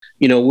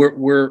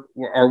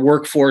our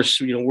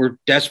workforce, we're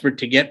desperate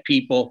to get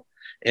people.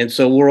 And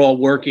so we're all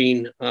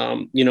working,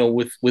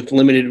 with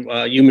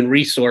limited human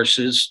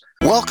resources.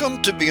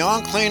 Welcome to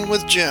Beyond Clean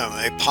with Jim,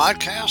 a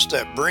podcast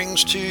that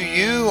brings to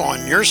you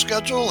on your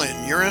schedule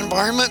and your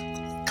environment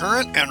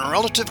current and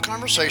relative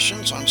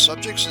conversations on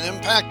subjects that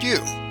impact you,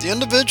 the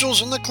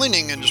individuals in the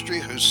cleaning industry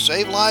who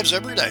save lives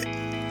every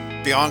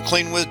day. Beyond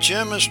Clean with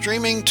Jim is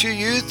streaming to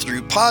you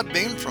through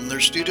Podbean from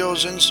their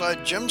studios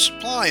inside Jim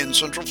Supply in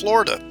Central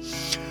Florida.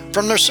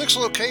 From their 6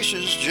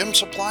 locations, Jim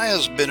Supply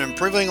has been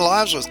improving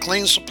lives with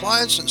clean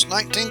supplies since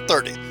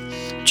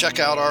 1930. Check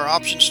out our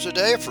options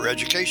today for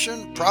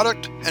education,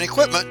 product, and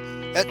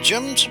equipment at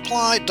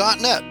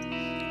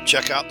jimsupply.net.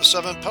 Check out the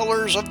 7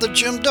 pillars of the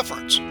Jim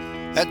difference.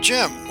 At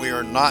Jim, we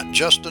are not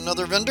just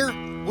another vendor,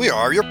 we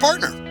are your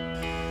partner.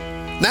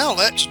 Now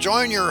let's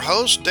join your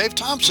host, Dave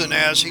Thompson,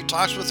 as he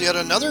talks with yet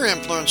another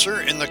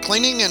influencer in the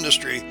cleaning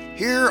industry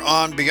here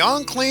on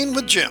Beyond Clean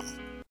with Jim.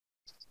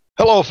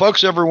 Hello,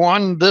 folks,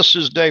 everyone. This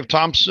is Dave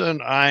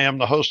Thompson. I am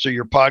the host of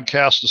your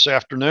podcast this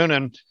afternoon.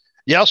 And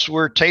yes,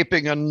 we're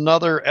taping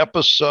another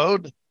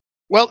episode.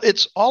 Well,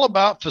 it's all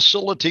about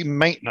facility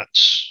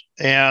maintenance.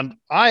 And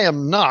I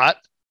am not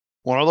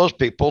one of those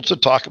people to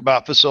talk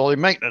about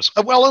facility maintenance.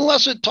 Well,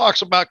 unless it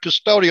talks about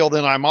custodial,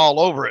 then I'm all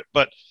over it.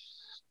 But,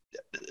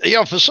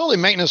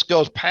 facility maintenance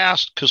goes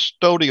past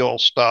custodial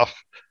stuff,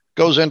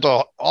 goes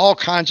into all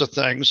kinds of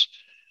things.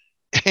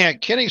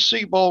 And Kenny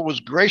Siebold was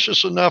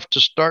gracious enough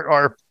to start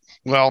our,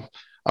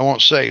 I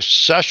won't say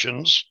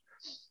sessions,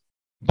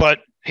 but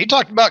he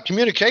talked about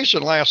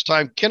communication last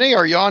time. Kenny,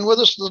 are you on with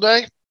us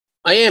today?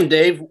 I am,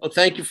 Dave. Well,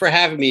 thank you for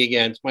having me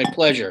again. It's my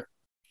pleasure.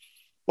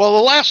 Well,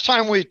 the last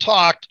time we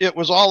talked, it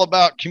was all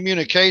about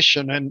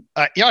communication. And,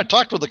 I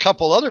talked with a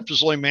couple other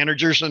facility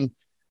managers, and it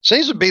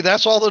seems to be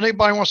that's all that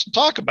anybody wants to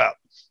talk about.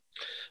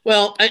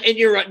 Well, and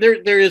you're right.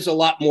 There is a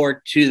lot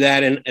more to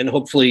that. And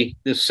hopefully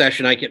this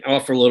session I can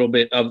offer a little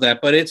bit of that.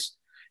 But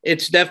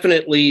it's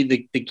definitely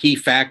the key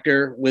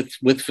factor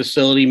with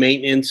facility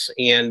maintenance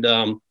and,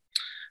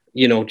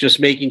 just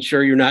making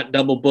sure you're not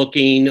double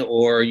booking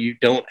or you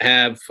don't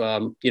have,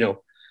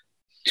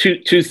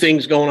 two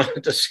things going on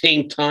at the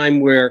same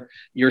time where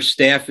your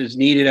staff is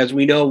needed. As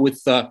we know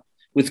with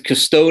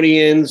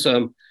custodians,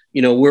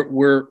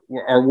 we're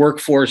our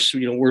workforce,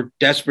 we're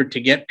desperate to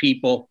get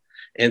people.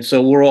 And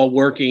so we're all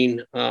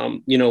working,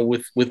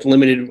 with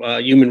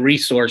limited human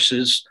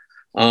resources.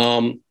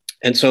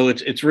 And so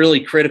it's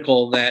really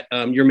critical that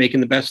you're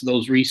making the best of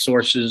those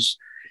resources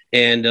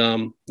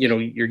and,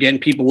 you're getting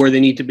people where they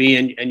need to be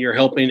and you're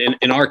helping,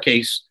 in our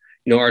case,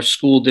 our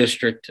school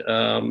district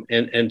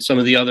and some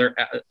of the other,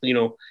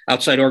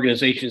 outside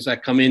organizations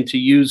that come in to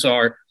use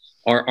our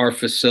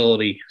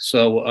facility.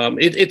 So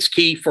it's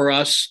key for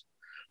us.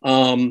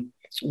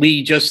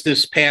 We just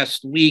this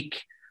past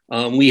week,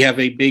 we have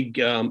a big,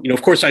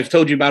 of course, I've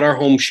told you about our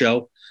home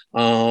show,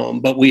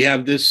 but we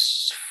have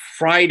this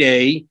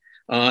Friday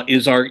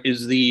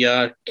is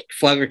the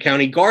Flagler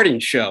County Garden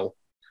Show,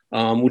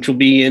 which will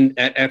be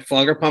at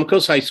Flagler Palm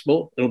Coast High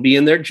School. It'll be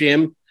in their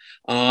gym,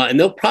 and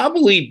there'll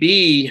probably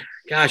be,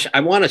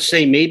 I want to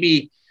say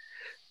maybe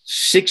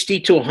 60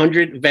 to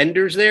 100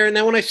 vendors there. And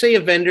then when I say a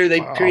vendor,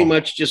 they pretty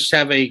much just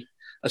have a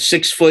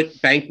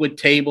 6-foot banquet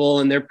table,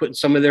 and they're putting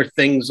some of their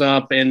things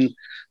up, and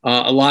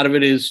a lot of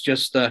it is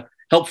just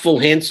helpful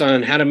hints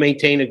on how to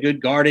maintain a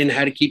good garden,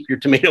 how to keep your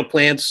tomato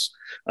plants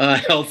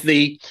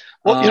healthy.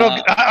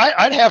 Well,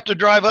 I'd have to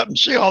drive up and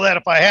see all that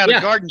if I had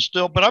a garden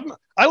still, but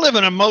I live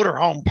in a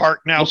motorhome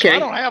park now, so I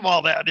don't have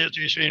all that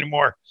issues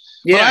anymore.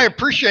 Yeah. But I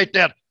appreciate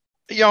that.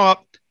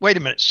 Wait a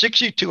minute,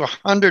 60 to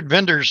 100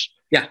 vendors.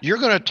 Yeah. You're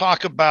going to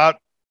talk about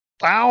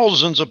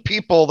thousands of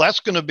people. That's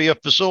going to be a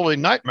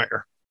facility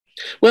nightmare.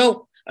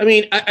 Well, I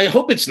mean, I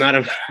hope it's not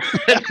a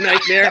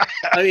nightmare.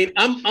 I mean,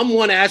 I'm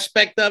one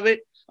aspect of it.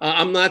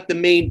 I'm not the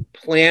main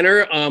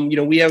planner.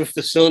 We have a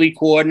facility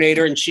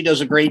coordinator, and she does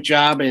a great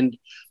job. And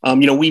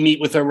we meet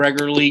with her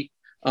regularly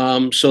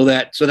so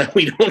that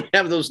we don't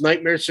have those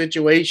nightmare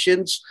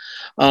situations.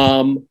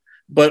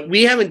 But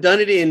we haven't done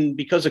it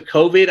because of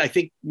COVID. I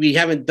think we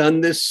haven't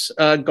done this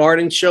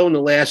garden show in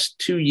the last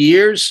 2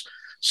 years.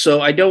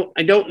 So I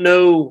don't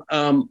know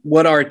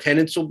what our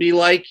attendance will be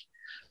like.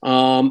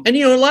 And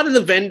a lot of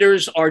the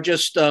vendors are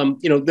just,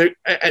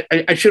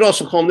 I should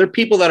also call them, they're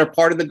people that are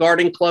part of the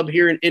garden club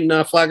here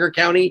in Flagler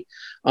County.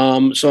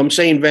 So I'm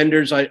saying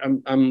vendors,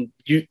 I'm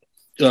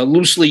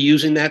loosely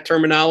using that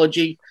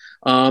terminology.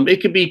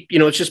 It could be,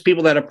 it's just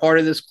people that are part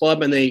of this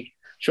club and they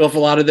show off a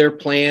lot of their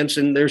plants,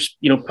 and there's,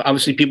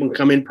 obviously people can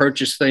come in,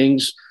 purchase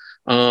things.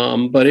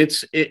 But it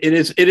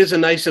is a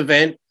nice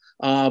event.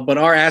 But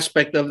our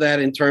aspect of that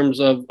in terms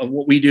of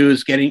what we do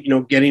is getting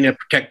a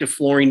protective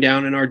flooring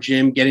down in our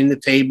gym, getting the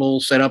table,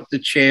 set up the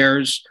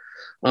chairs.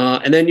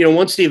 And then,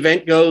 once the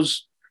event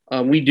goes,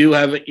 we do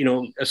have,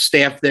 a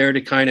staff there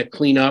to kind of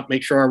clean up,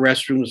 make sure our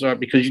restrooms are,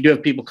 because you do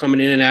have people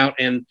coming in and out.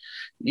 And,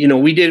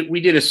 we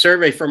did a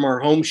survey from our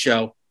home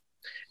show,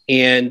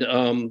 and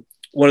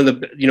one of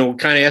the,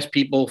 kind of asked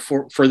people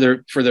for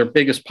their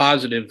biggest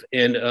positive,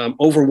 and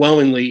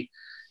overwhelmingly,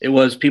 It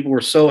was people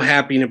were so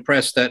happy and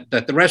impressed that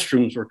the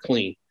restrooms were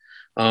clean,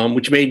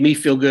 which made me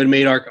feel good,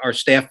 made our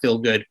staff feel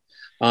good.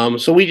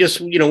 So we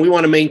just, we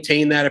want to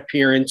maintain that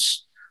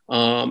appearance,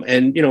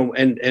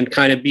 and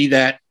kind of be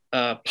that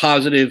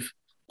positive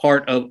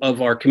part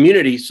of our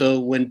community. So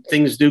when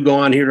things do go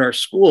on here at our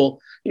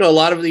school, a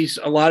lot of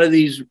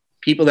these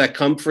people that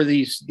come for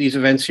these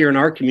events here in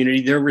our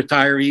community, they're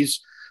retirees.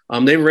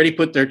 They've already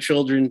put their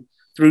children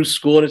through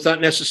school, and it's not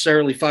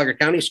necessarily Flagler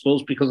County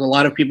schools, because a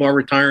lot of people are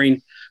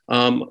retiring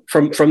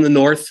from the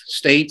North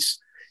states,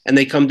 and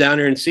they come down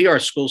here and see our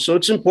schools. So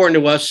it's important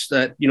to us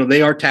that,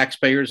 they are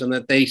taxpayers, and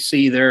that they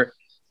see their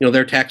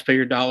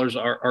taxpayer dollars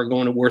are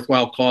going to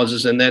worthwhile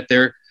causes, and that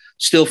they're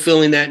still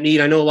filling that need.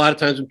 I know a lot of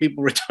times when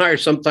people retire,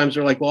 sometimes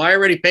they're like, well, I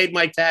already paid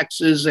my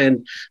taxes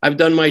and I've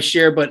done my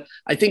share, but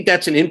I think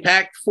that's an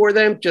impact for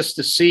them just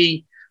to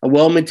see a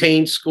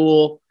well-maintained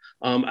school.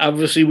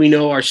 Obviously, we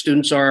know our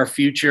students are our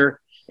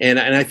future. And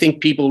I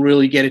think people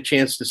really get a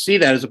chance to see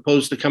that, as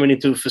opposed to coming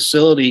into a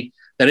facility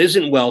that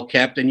isn't well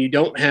kept and you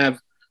don't have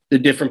the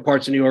different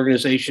parts of the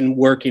organization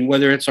working,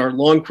 whether it's our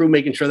lawn crew,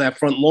 making sure that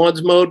front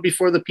lawn's mowed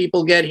before the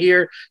people get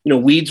here,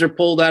 weeds are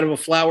pulled out of a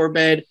flower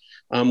bed.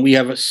 We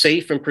have a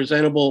safe and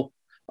presentable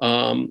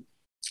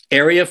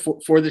area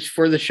for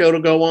the show to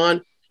go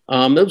on.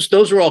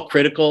 Those are all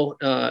critical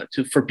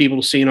for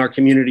people to see in our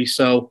community.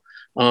 So,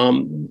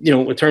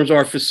 in terms of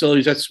our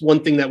facilities, that's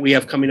one thing that we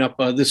have coming up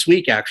this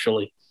week,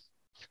 actually.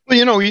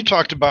 Well, you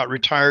talked about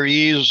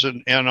retirees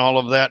and all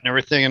of that and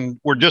everything, and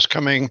we're just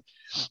coming,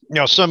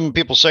 some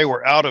people say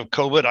we're out of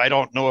COVID. I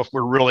don't know if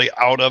we're really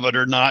out of it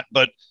or not,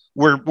 but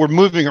we're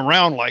moving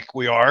around like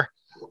we are.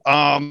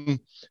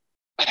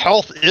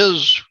 Health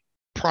is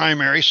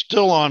primary,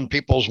 still on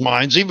people's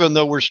minds, even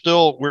though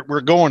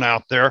we're going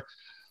out there.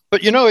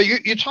 But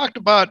you talked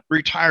about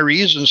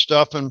retirees and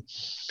stuff, and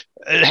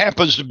it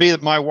happens to be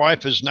that my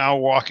wife is now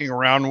walking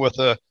around with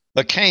a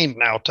cane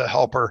now to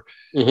help her.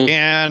 Mm-hmm.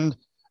 And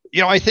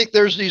I think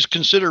there's these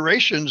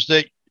considerations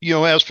that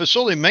as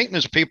facility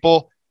maintenance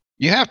people,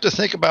 you have to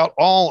think about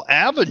all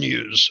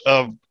avenues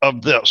of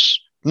this,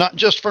 not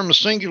just from a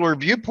singular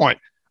viewpoint.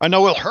 I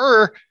know with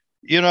her,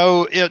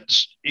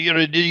 it's,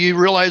 do you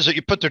realize that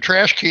you put the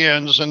trash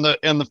cans and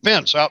the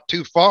fence out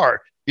too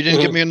far? You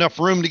didn't give me enough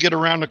room to get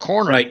around the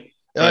corner. Right.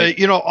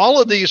 All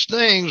of these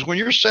things, when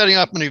you're setting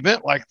up an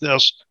event like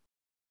this,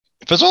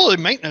 facility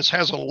maintenance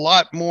has a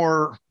lot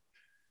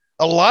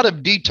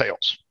of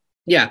details.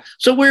 Yeah.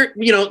 So we're,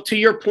 to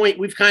your point,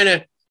 we've kind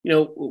of,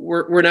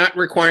 we're not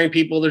requiring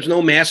people. There's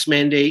no mask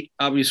mandate,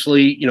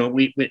 obviously,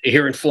 we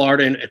here in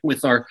Florida and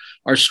with our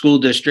school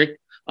district.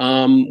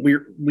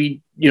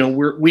 We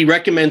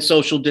recommend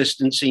social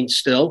distancing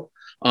still,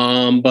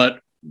 but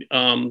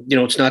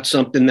it's not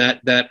something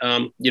that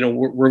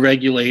we're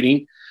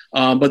regulating.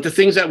 But the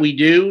things that we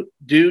do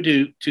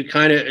to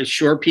kind of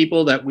assure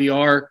people that we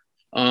are,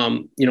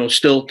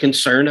 still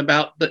concerned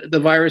about the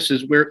virus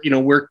is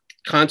we're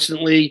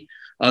constantly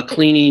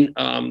cleaning,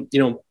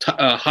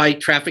 high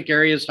traffic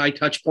areas, high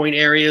touch point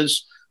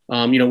areas.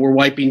 We're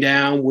wiping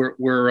down,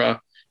 we're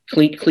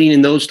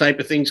cleaning those type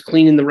of things,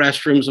 cleaning the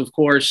restrooms, of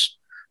course.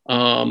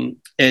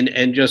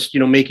 And just,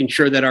 making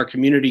sure that our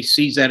community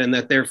sees that and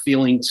that they're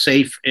feeling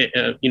safe,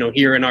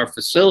 here in our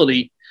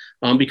facility.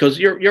 Because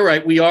you're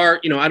right. We are,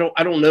 I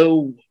don't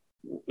know,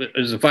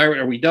 is the virus,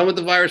 are we done with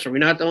the virus? Are we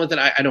not done with it?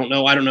 I don't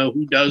know. I don't know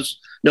who does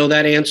know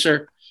that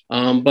answer.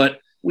 But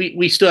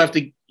we still have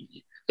to,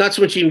 not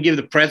so much even give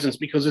the presents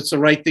because it's the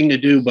right thing to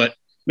do, but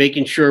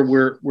making sure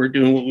we're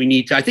doing what we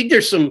need to. I think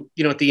there's some,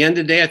 at the end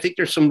of the day, I think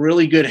there's some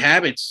really good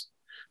habits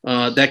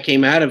that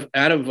came out of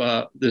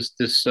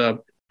this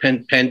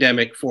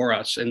pandemic for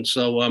us. And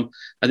so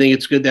I think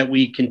it's good that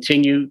we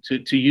continue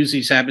to use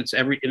these habits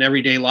in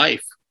everyday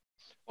life.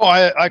 Oh,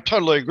 I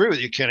totally agree with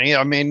you, Kenny.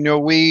 I mean,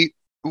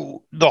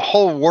 the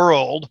whole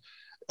world,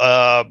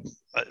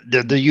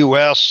 the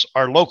U.S.,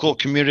 our local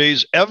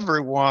communities,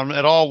 everyone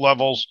at all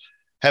levels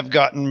have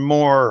gotten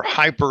more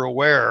hyper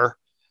aware,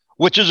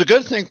 which is a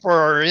good thing for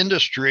our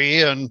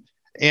industry. And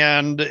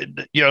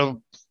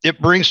it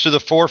brings to the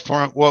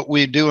forefront what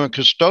we do in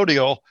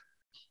custodial.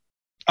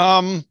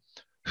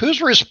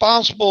 Who's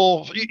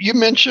responsible? You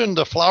mentioned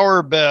the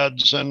flower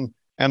beds and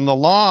the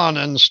lawn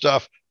and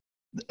stuff.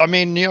 I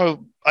mean,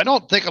 I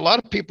don't think a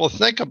lot of people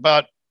think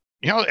about,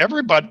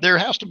 everybody, there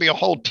has to be a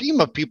whole team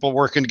of people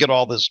working to get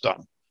all this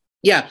done.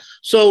 Yeah.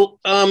 So,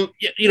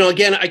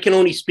 again, I can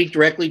only speak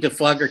directly to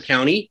Flagler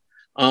County.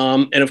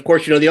 And of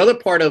course, the other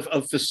part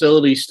of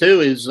facilities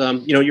too is,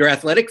 your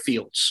athletic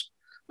fields.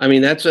 I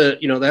mean, that's a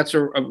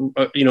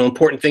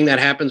important thing that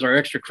happens, our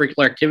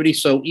extracurricular activity.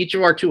 So each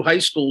of our two high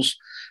schools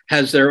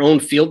has their own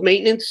field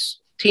maintenance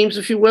teams,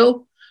 if you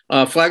will.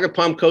 Flagler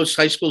Palm Coast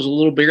High School is a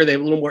little bigger. They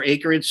have a little more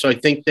acreage. So I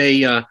think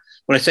they,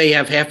 when I say you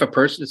have half a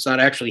person, it's not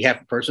actually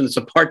half a person. It's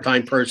a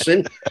part-time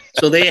person.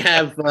 So they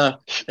have, I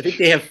think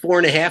they have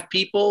 4.5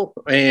 people.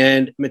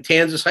 And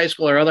Matanzas High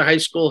School, our other high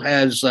school,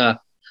 has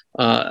 2.5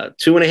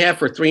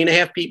 or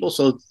 3.5 people.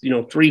 So,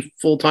 3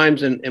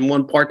 full-times and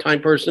 1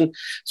 part-time person.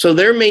 So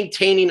they're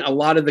maintaining a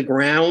lot of the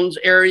grounds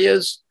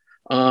areas.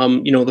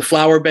 the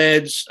flower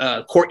beds,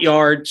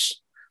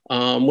 courtyards,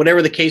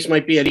 whatever the case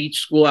might be at each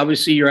school.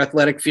 Obviously, your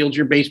athletic field,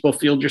 your baseball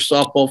field, your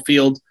softball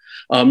field.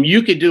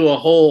 You could do a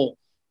whole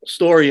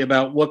story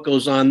about what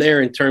goes on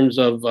there in terms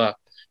of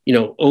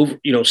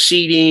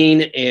seating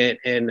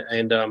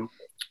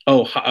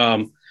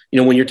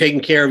when you're taking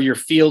care of your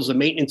fields, the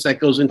maintenance that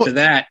goes into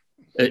that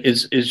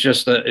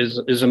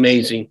is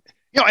amazing.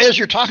 As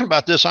you're talking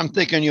about this, I'm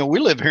thinking, we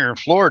live here in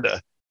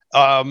Florida.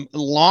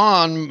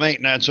 Lawn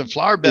maintenance and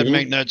flower bed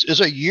maintenance is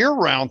a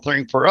year-round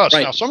thing for us.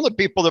 Right. Now, some of the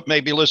people that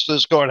may be listening to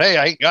this going, hey,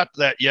 I ain't got to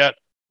that yet,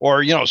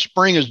 or,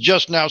 spring is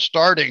just now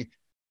starting,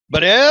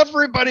 but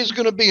everybody's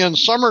going to be in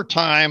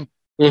summertime.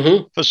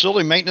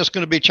 Facility maintenance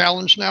going to be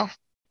challenged now?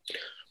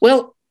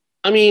 Well,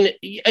 I mean,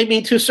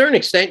 to a certain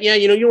extent, yeah.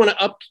 You want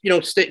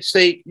to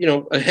stay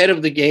ahead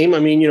of the game. I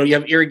mean, you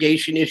have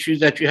irrigation issues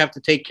that you have to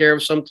take care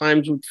of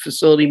sometimes with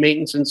facility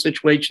maintenance and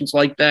situations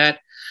like that.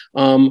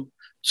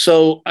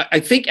 So I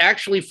think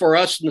actually for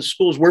us in the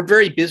schools, we're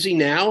very busy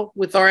now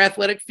with our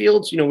athletic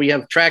fields. We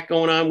have track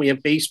going on, we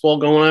have baseball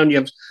going on. You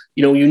have,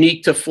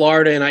 unique to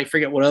Florida, and I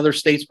forget what other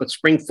states, but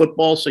spring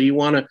football. So you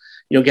want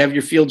to, have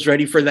your fields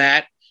ready for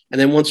that. And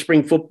then once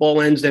spring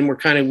football ends, then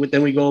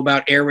then we go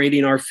about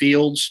aerating our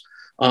fields.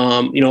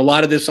 A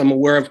lot of this I'm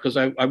aware of because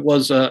I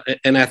was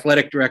an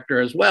athletic director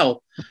as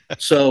well.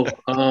 So,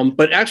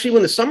 but actually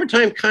when the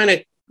summertime kind of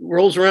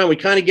rolls around, we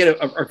kind of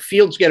get our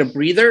fields get a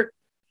breather.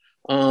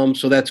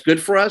 So that's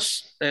good for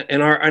us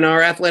and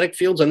our athletic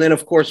fields. And then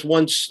of course,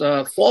 once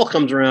fall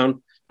comes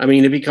around,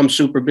 it becomes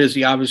super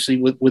busy, obviously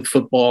with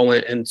football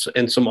and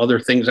some other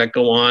things that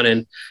go on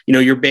and,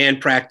 your band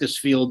practice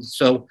field.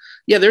 So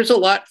yeah, there's a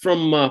lot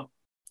from,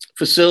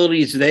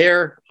 facilities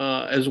there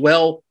as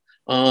well.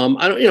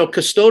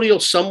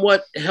 Custodial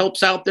somewhat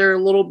helps out there a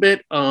little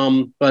bit.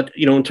 But,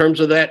 in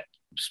terms of that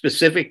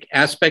specific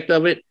aspect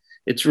of it,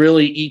 it's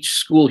really each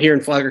school here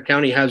in Flagler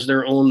County has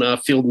their own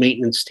field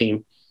maintenance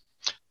team.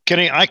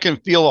 Kenny, I can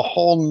feel a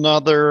whole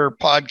nother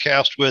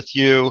podcast with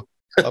you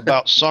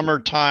about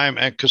summertime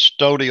and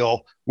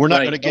custodial. We're not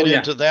going to get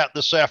into that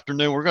this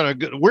afternoon. We're going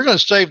to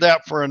save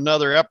that for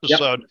another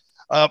episode.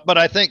 Yep. But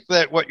I think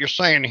that what you're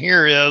saying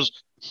here is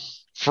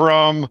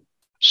from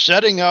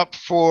setting up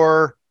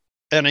for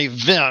an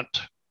event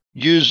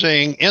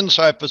using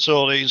inside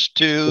facilities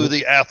to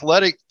the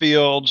athletic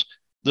fields,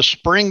 the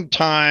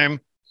springtime,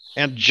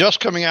 and just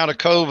coming out of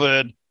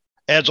COVID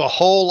adds a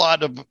whole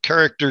lot of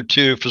character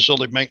to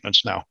facility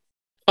maintenance now.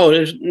 Oh,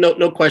 there's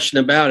no question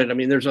about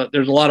it. There's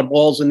a lot of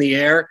balls in the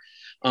air.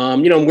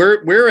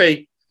 We're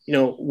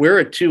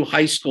a 2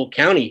 high school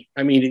county.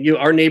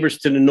 Our neighbors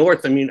to the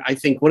north, I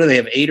think, what do they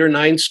have, 8 or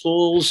 9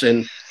 schools?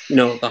 And,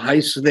 the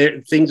high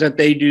things that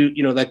they do,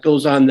 that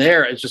goes on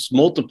there is just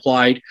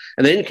multiplied.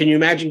 And then can you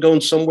imagine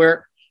going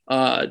somewhere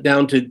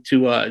down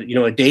to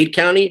a Dade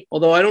County?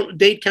 Although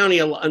Dade County,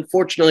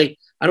 unfortunately,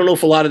 I don't know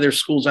if a lot of their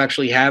schools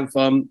actually have,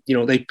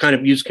 they kind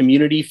of use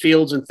community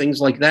fields and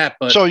things like that.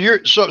 But so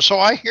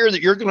I hear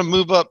that you're going to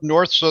move up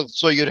north,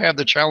 so you'd have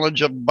the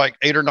challenge of like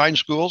 8 or 9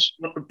 schools.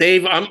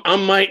 Dave,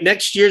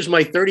 next year's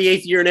my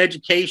 38th year in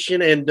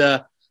education, and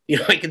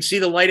I can see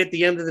the light at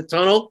the end of the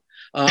tunnel.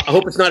 I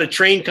hope it's not a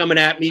train coming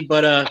at me,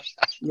 but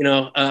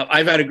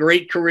I've had a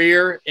great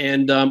career,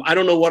 and I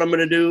don't know what I'm going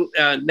to do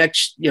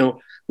next.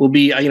 Will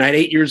be, I had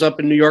 8 years up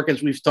in New York,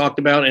 as we've talked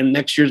about, and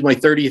next year's my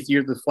 30th year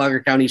at the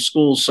Flagler County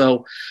Schools.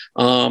 So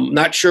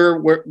not sure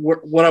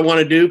what I want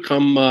to do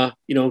come,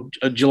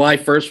 July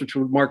 1st, which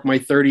would mark my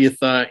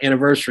 30th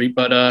anniversary.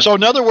 But so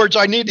in other words,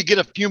 I need to get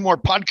a few more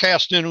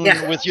podcasts in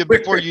with you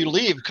before you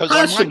leave, because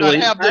I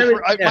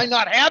might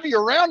not have you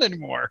around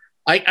anymore.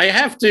 I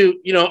have to,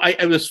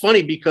 it was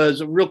funny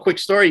because a real quick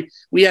story.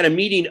 We had a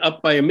meeting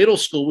up by a middle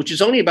school, which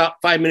is only about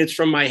 5 minutes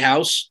from my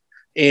house.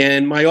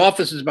 And my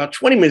office is about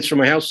 20 minutes from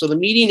my house. So the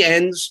meeting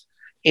ends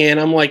and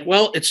I'm like,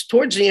 well, it's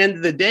towards the end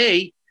of the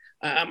day.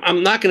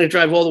 I'm not going to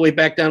drive all the way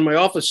back down to my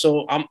office.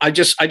 So I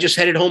just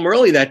headed home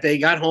early that day,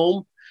 got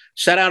home,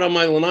 sat out on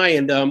my lanai.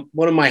 And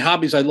one of my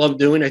hobbies I love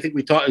doing, I think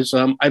we taught is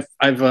I'm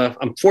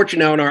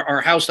fortunate now in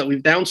our house that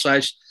we've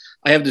downsized.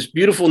 I have this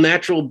beautiful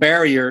natural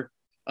barrier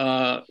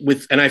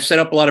and I've set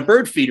up a lot of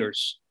bird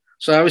feeders.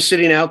 So I was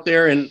sitting out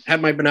there and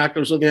had my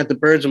binoculars looking at the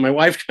birds, and my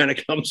wife kind of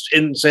comes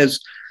in and says,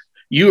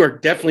 "You are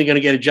definitely going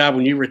to get a job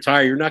when you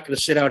retire. You're not going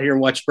to sit out here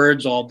and watch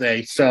birds all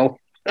day." So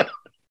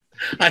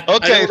I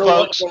don't know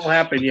folks, what will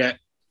happen yet.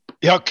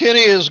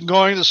 Kenny is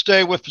going to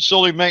stay with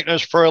facility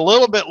maintenance for a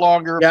little bit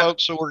longer,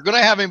 folks. So we're going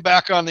to have him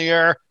back on the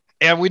air,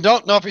 and we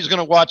don't know if he's going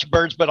to watch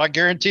birds, but I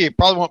guarantee he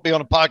probably won't be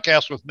on a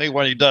podcast with me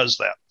when he does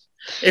that.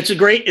 It's a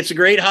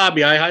great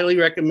hobby. I highly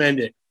recommend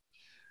it.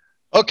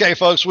 Okay,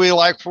 folks, we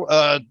like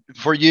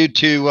for you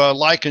to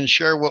like and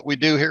share what we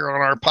do here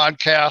on our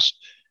podcast.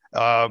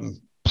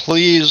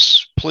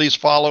 Please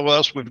follow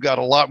us. We've got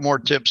a lot more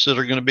tips that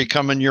are going to be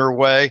coming your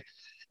way.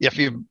 If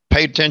you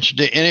pay attention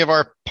to any of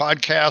our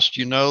podcasts,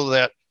 you know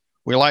that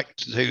we like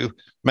to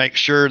make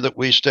sure that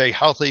we stay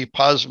healthy,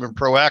 positive, and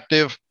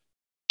proactive.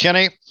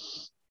 Kenny,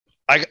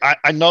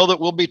 I know that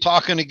we'll be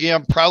talking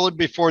again probably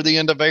before the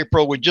end of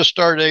April. We just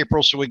started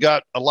April, so we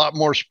got a lot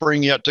more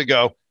spring yet to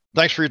go.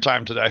 Thanks for your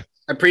time today.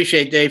 I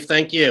appreciate it, Dave.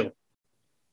 Thank you.